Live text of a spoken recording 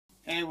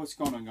Hey, what's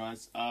going on,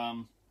 guys?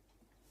 I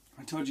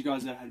told you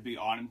guys that I had a big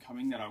item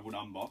coming that I would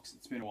unbox.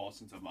 It's been a while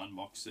since I've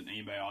unboxed an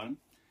eBay item,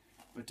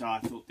 but I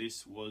thought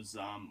this was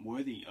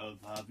worthy of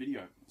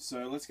video.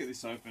 So let's get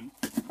this open.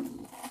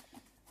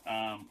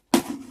 I'm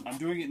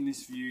doing it in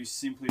this view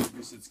simply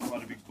because it's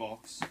quite a big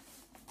box.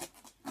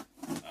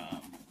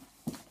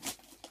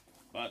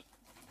 But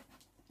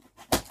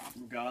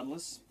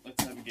regardless,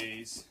 let's have a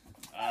gaze.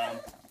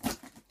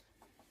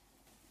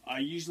 I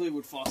usually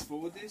would fast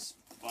forward this,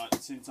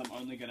 but since I'm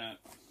only going to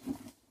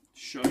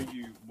show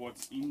you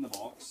what's in the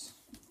box,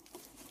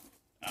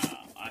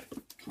 I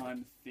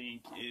kind of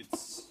think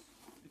it's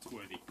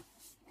worthy.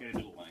 Get a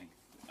little length.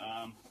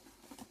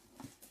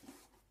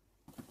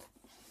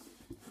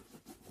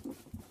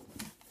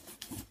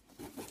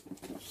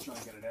 Just trying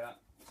to get it out.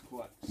 It's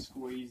quite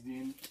squeezed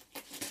in.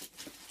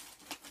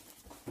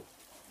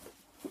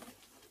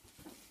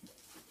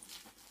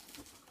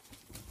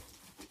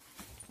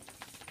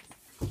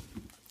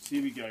 So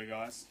here we go,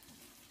 guys.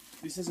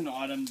 This is an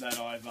item that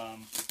I've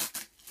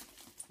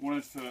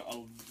wanted for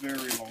a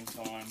very long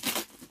time.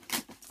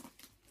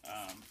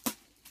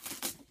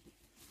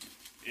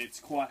 It's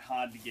quite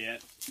hard to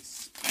get,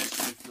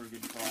 especially for a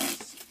good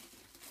price.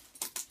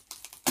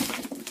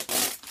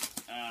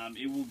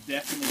 It will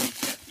definitely be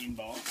kept in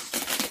box.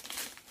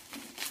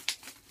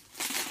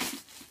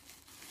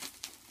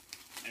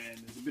 And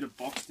there's a bit of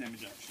box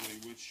damage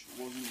actually, which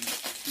wasn't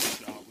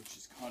stitched up, which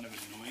is kind of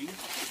annoying.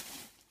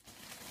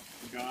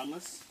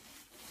 Regardless,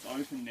 it's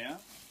open now,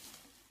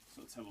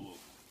 so let's have a look.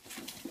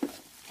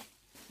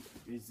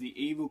 It's the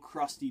Evil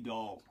Krusty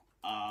Doll.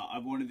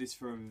 I've wanted this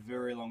for a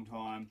very long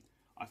time.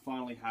 I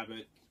finally have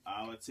it.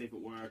 Let's see if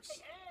it works.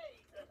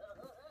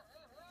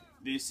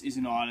 This is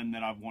an item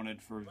that I've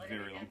wanted for a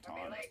very long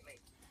time.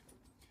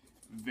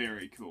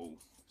 Very cool.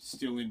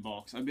 Still in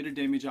box. A bit of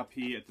damage up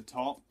here at the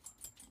top,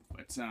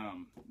 but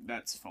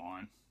that's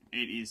fine.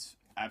 It is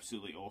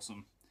absolutely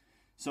awesome.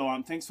 So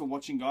thanks for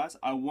watching, guys.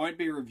 I won't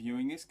be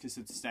reviewing this because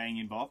it's staying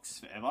in box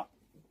forever.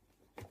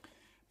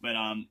 But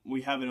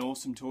we have an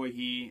awesome toy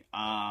here.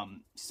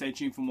 Stay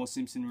tuned for more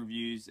Simpson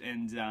reviews.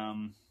 And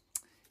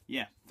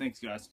yeah, thanks, guys.